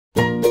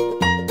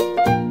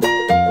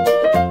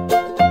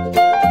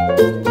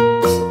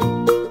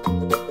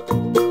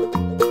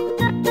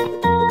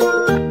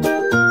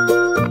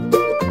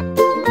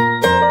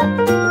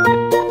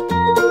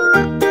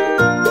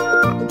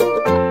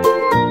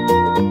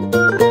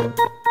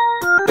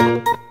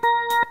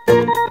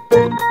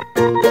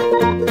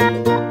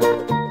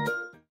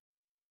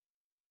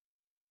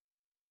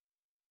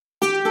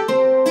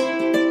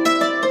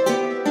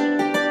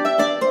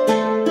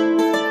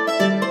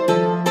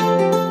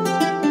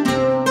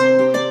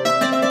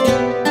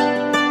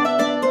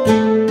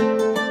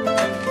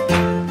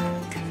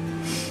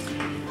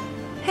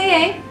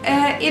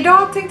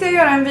tänkte jag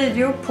göra en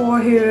video på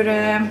hur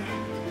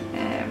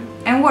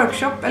en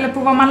workshop, eller på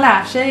vad man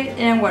lär sig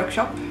i en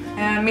workshop.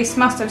 Miss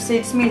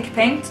Mustardseeds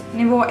milkpaint,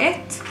 nivå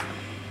 1.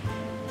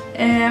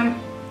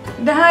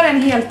 Det här är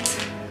en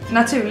helt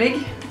naturlig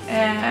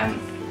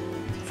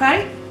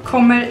färg.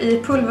 Kommer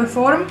i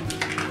pulverform.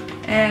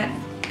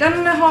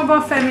 Den har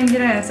bara 5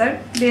 ingredienser.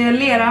 Det är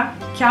lera,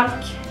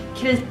 kalk,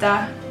 krita,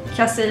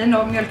 kasein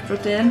och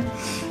mjölkprotein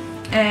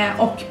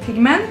och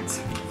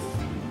pigment.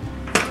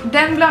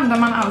 Den blandar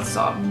man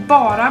alltså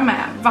bara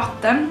med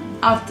vatten,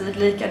 alltid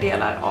lika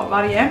delar av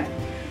varje.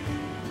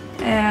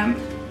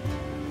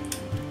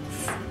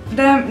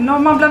 När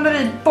man blandar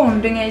i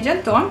bonding agent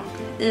då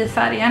i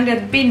färgen, det är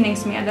ett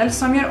bindningsmedel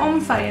som gör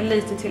om färgen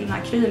lite till en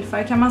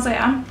akrylfärg kan man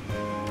säga.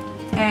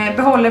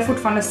 Behåller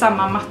fortfarande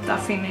samma matta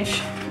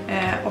finish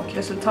och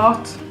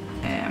resultat.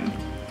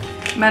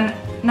 Men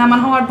när man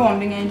har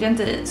bonding agent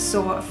i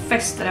så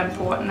fäster den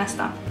på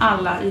nästan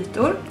alla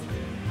ytor.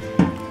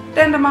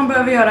 Det enda man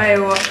behöver göra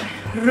är att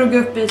rugga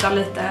upp ytan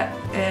lite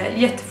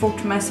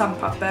jättefort med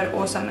sandpapper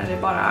och sen är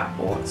det bara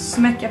att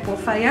smäcka på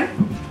färgen.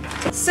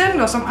 Sen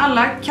då, som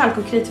alla kalk-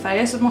 och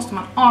kritfärger, så måste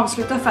man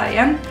avsluta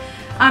färgen.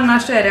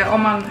 Annars är det,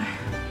 om man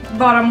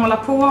bara målar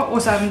på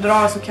och sen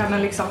drar, så kan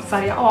den liksom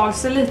färga av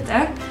sig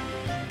lite.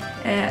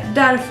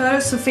 Därför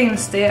så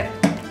finns det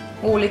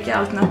olika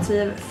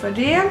alternativ för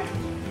det.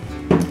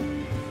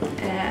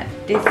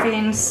 Det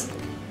finns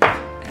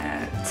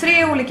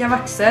 3 olika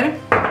vaxer.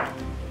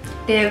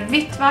 Det är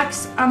vitt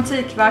vax,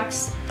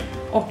 antikvax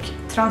och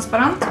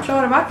transparent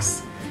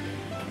klarvax.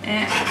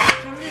 Jag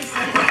kan visa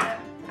lite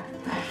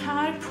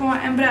här på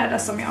en bräda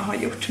som jag har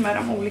gjort med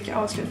de olika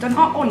avsluten.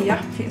 Ja, olja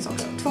finns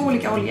också. 2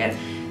 olika oljor.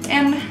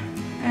 En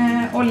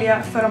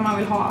olja för om man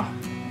vill ha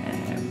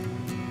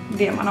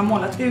det man har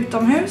målat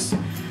utomhus.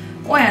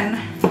 Och en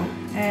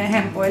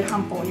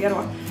hampolja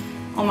då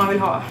om man vill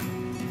ha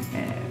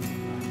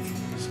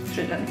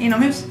prylen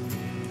inomhus.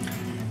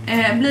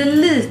 Blir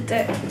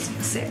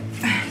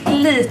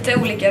lite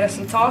olika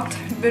resultat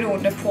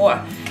beroende på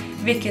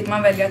vilket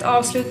man väljer att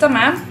avsluta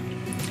med.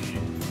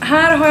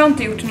 Här har jag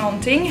inte gjort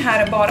någonting,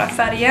 här är bara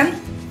färgen.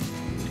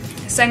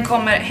 Sen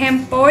kommer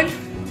hempoil,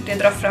 det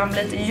drar fram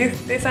lite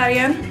djup i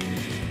färgen.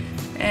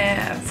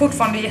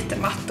 Fortfarande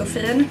jättematt och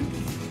fin.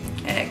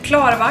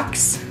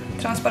 Klarvax,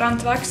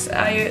 transparent vax,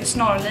 är ju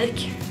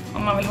snarlik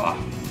om man vill ha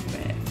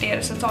det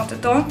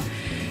resultatet då.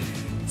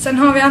 Sen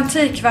har vi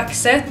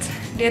antikvaxet,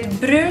 det är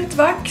ett brunt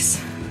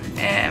vax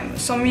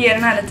som ger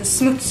den här lite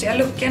smutsiga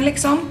looken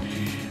liksom.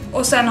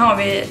 Och sen har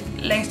vi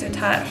längst ut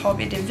här har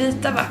vi det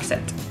vita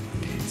vaxet.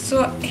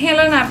 Så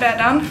hela den här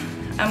brädan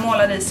är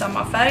målad i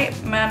samma färg,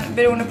 men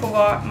beroende på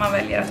vad man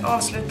väljer att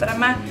avsluta den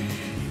med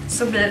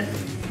så blir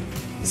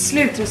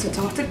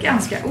slutresultatet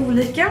ganska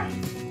olika.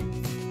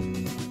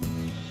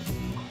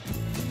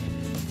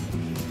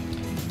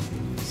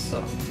 Så.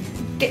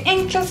 Det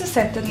enklaste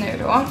sättet nu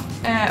då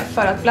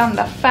för att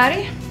blanda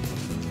färg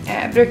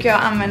brukar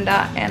jag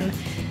använda en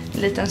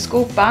liten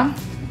skopa.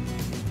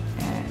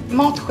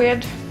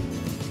 Matsked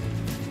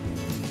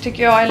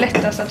tycker jag är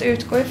lättast att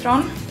utgå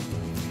ifrån.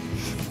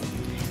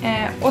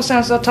 Och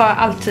sen så tar jag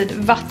alltid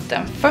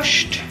vatten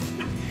först.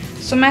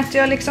 Så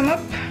mäter jag liksom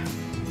upp.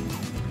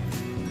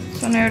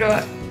 Så nu då,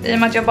 i och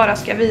med att jag bara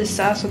ska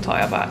visa, så tar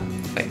jag bara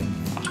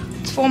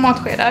 2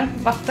 matskedar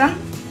vatten.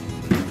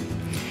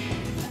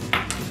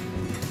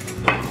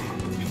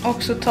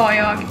 Och så tar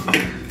jag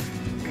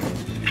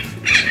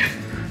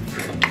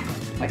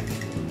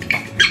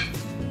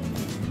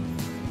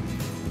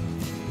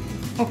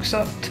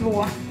också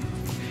 2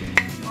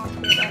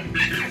 matskedar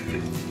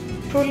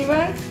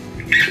pulver.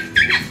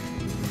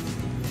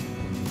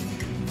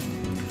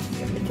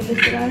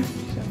 Lite där,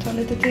 så jag tar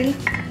lite till.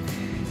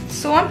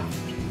 Så.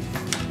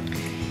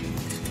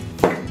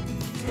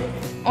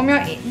 Om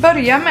jag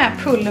börjar med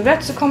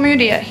pulvret så kommer ju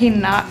det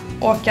hinna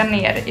åka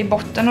ner i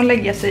botten och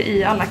lägga sig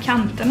i alla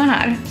kanterna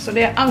här. Så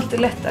det är alltid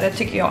lättare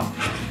tycker jag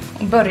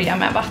att börja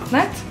med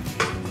vattnet.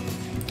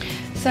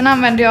 Sen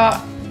använder jag,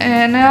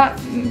 när jag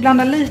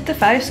blandar lite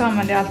färg så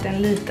använder jag alltid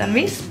en liten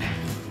visp.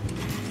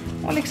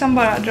 Och liksom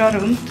bara dra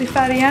runt i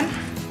färgen.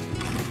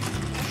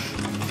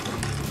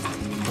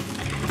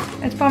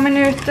 Ett par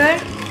minuter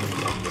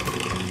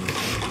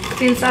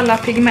tills alla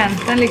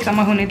pigmenten liksom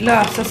har hunnit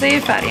lösa sig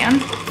i färgen.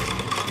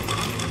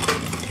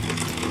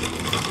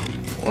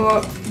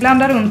 Och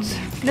blanda runt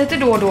lite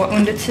då och då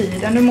under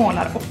tiden du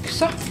målar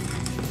också.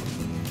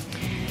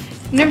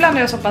 Nu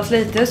blandar jag så pass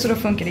lite så då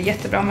funkar det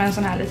jättebra med en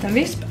sån här liten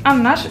visp.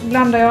 Annars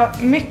blandar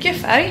jag mycket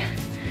färg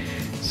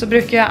så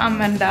brukar jag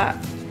använda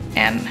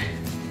en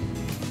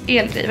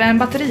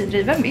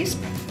batteridriven visp.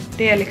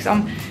 Det är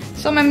liksom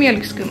som en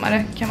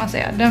mjölkskummare kan man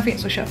säga. Den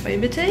finns att köpa i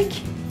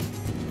butik.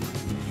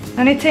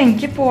 När ni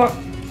tänker på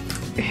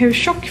hur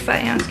tjock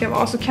färgen ska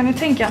vara så kan ni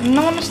tänka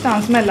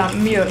någonstans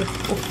mellan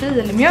mjölk och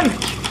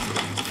filmjölk.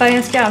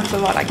 Färgen ska alltså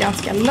vara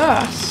ganska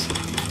lös.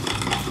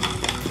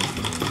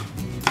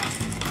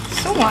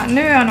 Så,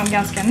 nu är jag nog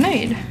ganska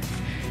nöjd.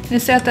 Ni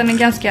ser att den är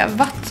ganska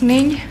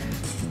vattnig.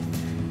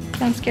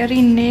 Ganska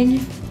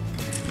rinnig.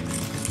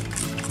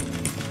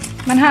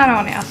 Men här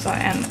har ni alltså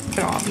en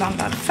bra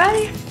blandad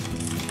färg.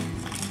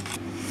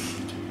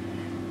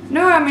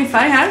 Nu har jag min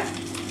färg här.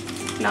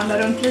 Blandar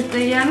runt lite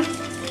igen.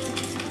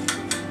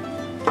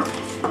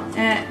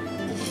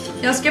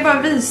 Jag ska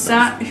bara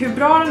visa hur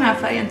bra den här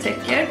färgen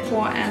täcker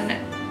på en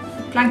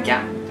planka.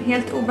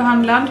 Helt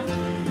obehandlad.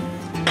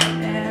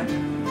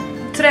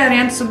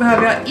 Trärent så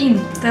behöver jag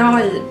inte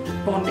ha i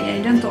bonding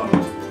agent då.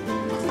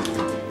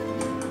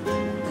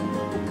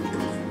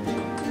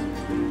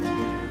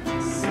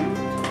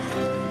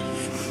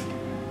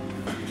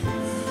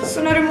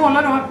 Så när du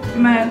målar då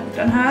med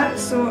den här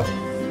så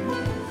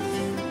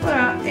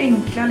bara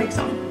enkla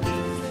liksom.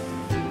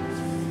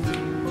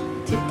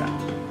 Titta.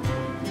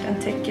 Den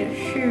täcker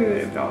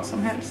hur bra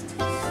som helst.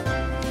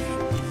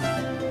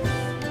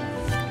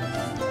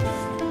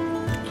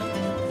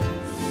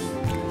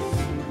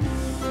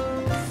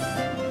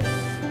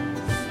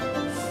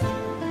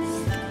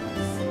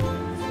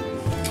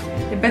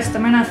 Det bästa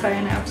med den här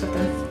färgen är också att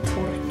den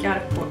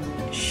torkar på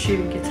 20-30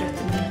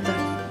 minuter.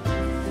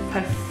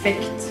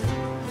 Perfekt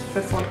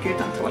för folk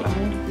utan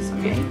tålamod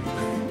som jag.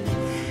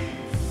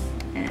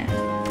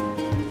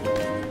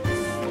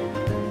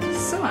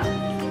 Så.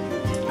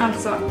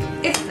 Alltså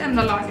ett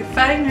enda lager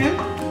färg nu.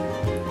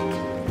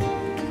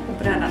 Och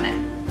brädan är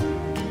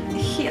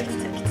helt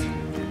täckt.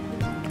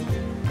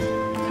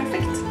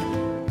 Perfekt.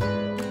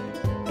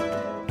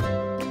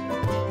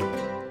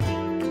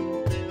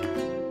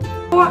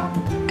 På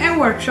en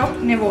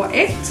workshop nivå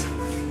 1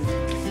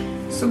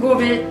 så går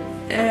vi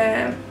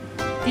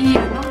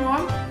igenom då,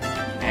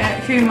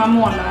 hur man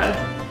målar,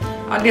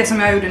 det som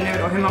jag gjorde nu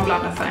då, hur man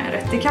blandar färgen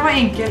rätt. Det kan vara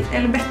enkelt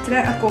eller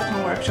bättre att gå på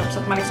en workshop så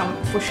att man liksom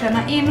får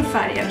känna in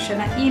färgen,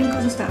 känna in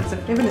konsistensen,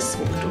 för det är väldigt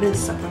svårt att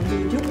visa på en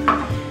video.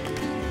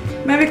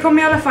 Men vi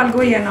kommer i alla fall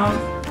gå igenom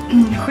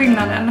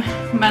skillnaden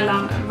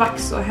mellan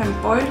vax och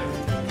hempoil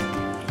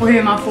och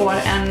hur man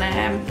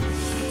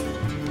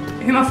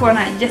får den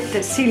här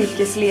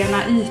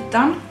jättesilkeslena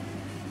ytan.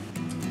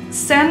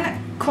 Sen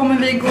kommer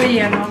vi gå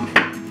igenom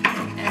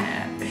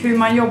hur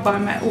man jobbar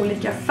med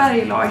olika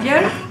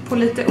färglager på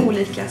lite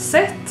olika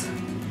sätt.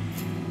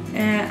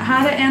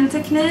 Här är en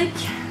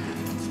teknik.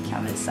 Jag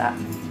kan visa.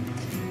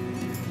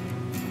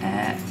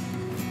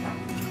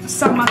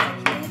 Samma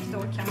teknik då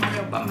kan man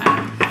jobba med.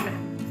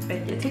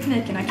 Bägge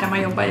teknikerna kan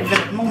man jobba i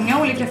väldigt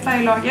många olika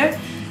färglager.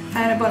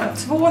 Här är bara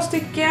 2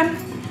 stycken.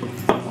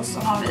 Och så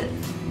har vi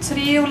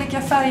 3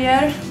 olika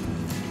färger.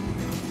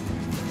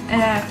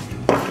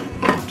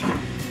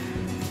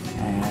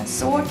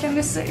 Så kan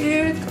det se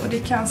ut, och det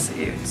kan se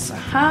ut så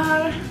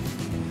här.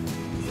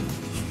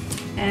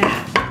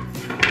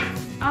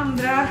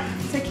 Andra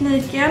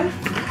tekniken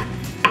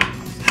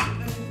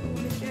ser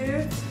olika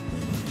ut.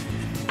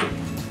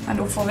 Men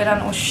då får vi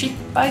den att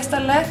chippa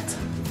istället.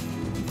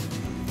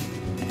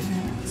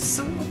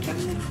 Så kan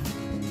vi.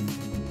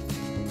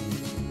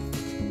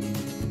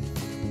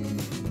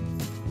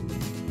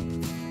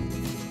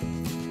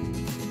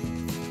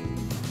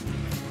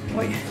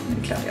 Oj, nu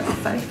klarar jag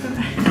färg på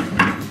den här.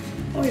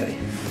 Oj, oj.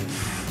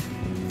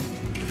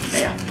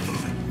 Det.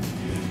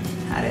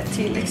 Här är ett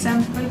till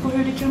exempel på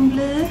hur det kan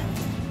bli.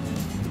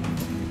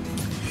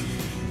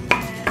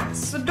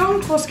 Så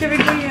de 2 ska vi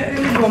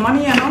gå man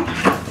igenom.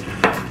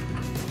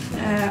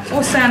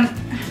 Och sen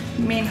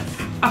min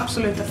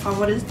absoluta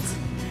favorit.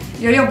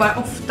 Jag jobbar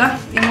ofta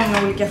i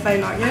många olika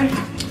färglager.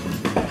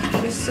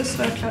 Jösses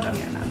vad jag klarar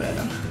ner den här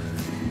bröden.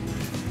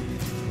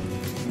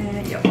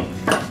 Ja.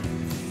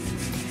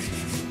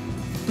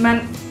 Men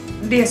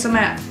det som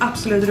är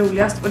absolut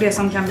roligast och det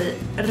som kan bli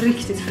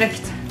riktigt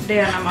fräckt, det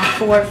är när man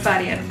får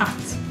färgen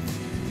att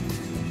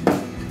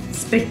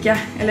spricka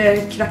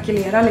eller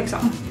krackelera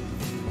liksom.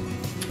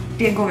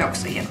 Det går vi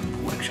också igenom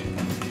på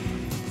workshopen.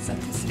 Så att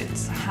det ser ut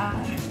så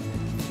här.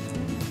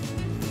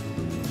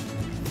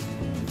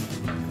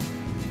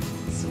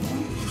 Så.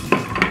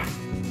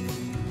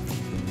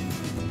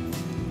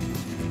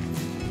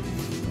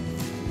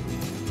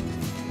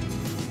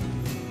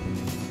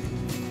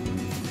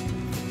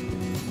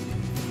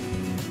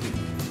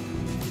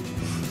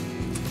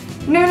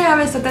 Nu när jag har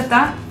visat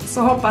detta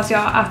så hoppas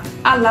jag att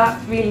alla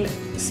vill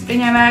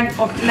springa iväg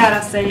och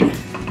lära sig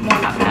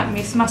måla med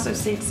Miss Mustard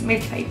Seeds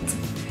milkpaint.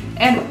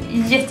 En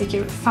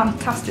jättekul,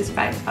 fantastisk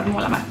färg att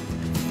måla med.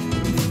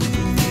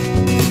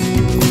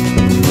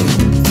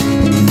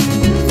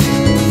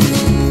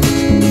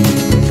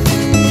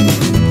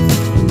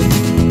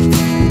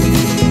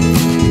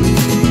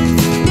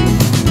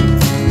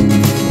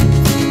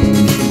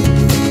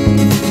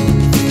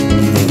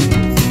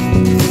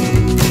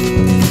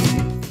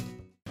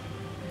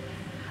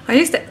 Ja,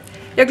 just det.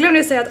 Jag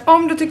glömde säga att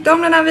om du tyckte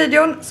om den här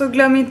videon så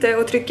glöm inte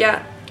att trycka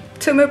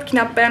tumme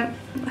upp-knappen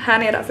här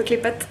nere för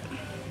klippet.